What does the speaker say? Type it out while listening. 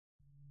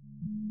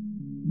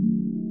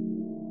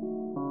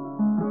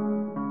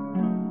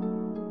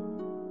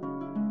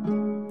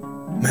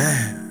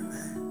Man.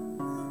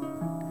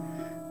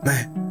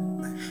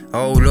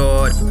 Oh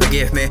Lord,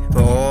 forgive me for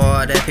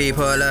all the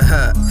people I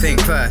hurt.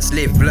 Think first,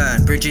 live,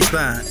 learn, bridges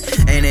burn.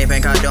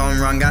 Anything I done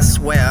wrong, I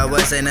swear I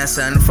was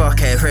innocent.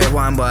 Fuck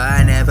everyone, but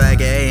I never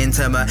get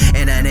intimate.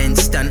 In an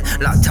instant,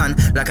 locked on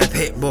like a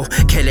pit bull,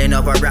 killing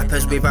other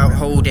rappers without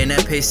holding a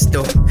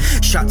pistol.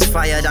 Shots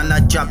fired on the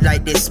job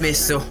like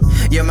dismissal.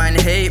 Your man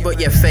hate, but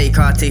you're fake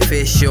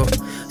artificial.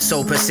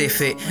 So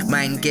Pacific,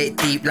 mind get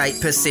deep like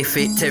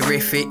Pacific.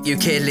 Terrific, you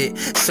kill it.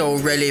 So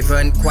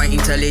relevant, quite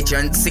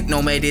intelligent. Sick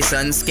no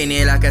medicine,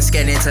 skinny like a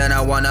skeleton.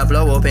 I wanna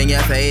blow up in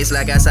your face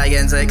like a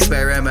science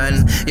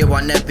experiment. You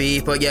wanna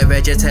beef, but you're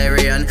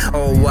vegetarian.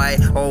 Oh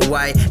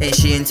why, ain't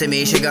she into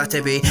me? She got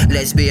to be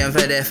lesbian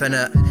for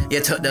definite.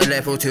 You took the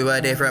level to a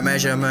different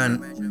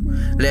measurement.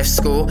 Left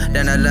school,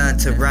 then I learned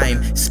to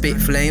rhyme. Spit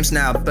flames,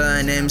 now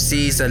burn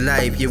MCs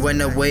alive. You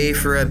went away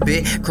for a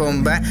bit,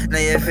 come back, now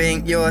you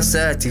think you're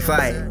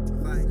certified.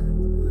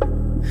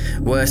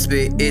 Worst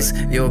bit is,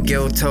 your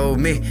girl told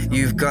me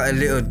you've got a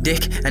little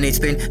dick and it's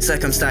been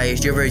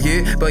circumcised. You're a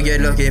you, but you're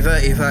looking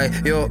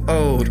 35. You're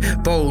old,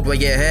 bold where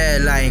your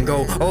hairline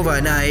go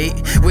overnight.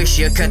 Wish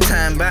you could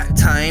turn back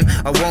time.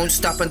 I won't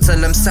stop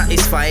until I'm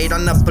satisfied.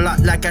 On the block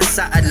like a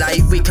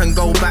satellite, we can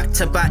go back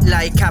to back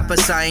like Kappa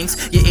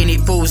signs. You're in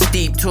it balls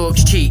deep,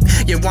 talks cheap.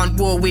 You want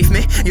war with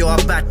me? You're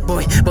a bad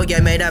boy, but you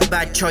made a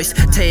bad choice.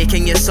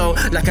 Taking your soul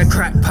like a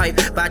crack pipe.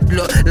 Bad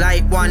look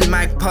like one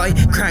magpie.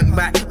 Crank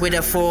back with a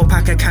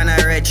 4-pack of can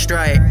of red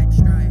stripe.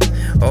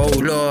 Oh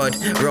Lord,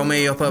 roll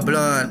me up a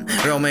blunt,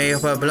 roll me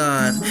up a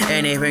blunt.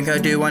 Anything I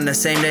do on the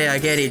same day, I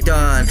get it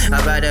done.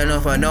 I've had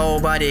enough of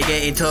nobody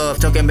getting tough.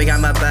 Talking big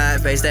on my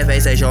bad face, their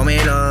face, they show me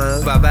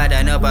love. I've had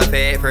enough of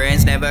fake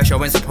friends, never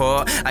showing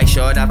support. I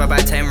should have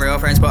about 10 real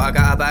friends, but I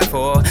got about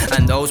 4.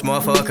 And those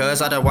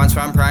motherfuckers are the ones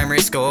from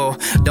primary school.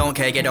 Don't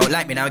care, you don't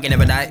like me now, you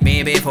never liked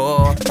me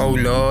before. Oh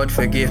Lord,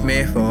 forgive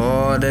me for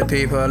all the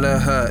people I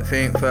hurt.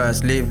 Think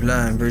first, live,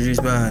 learn, bridges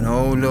burn.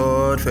 Oh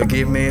Lord,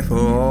 forgive me for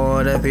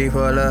all the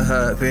people I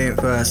hurt.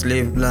 Think first,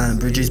 live, learn,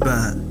 bridges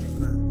burn.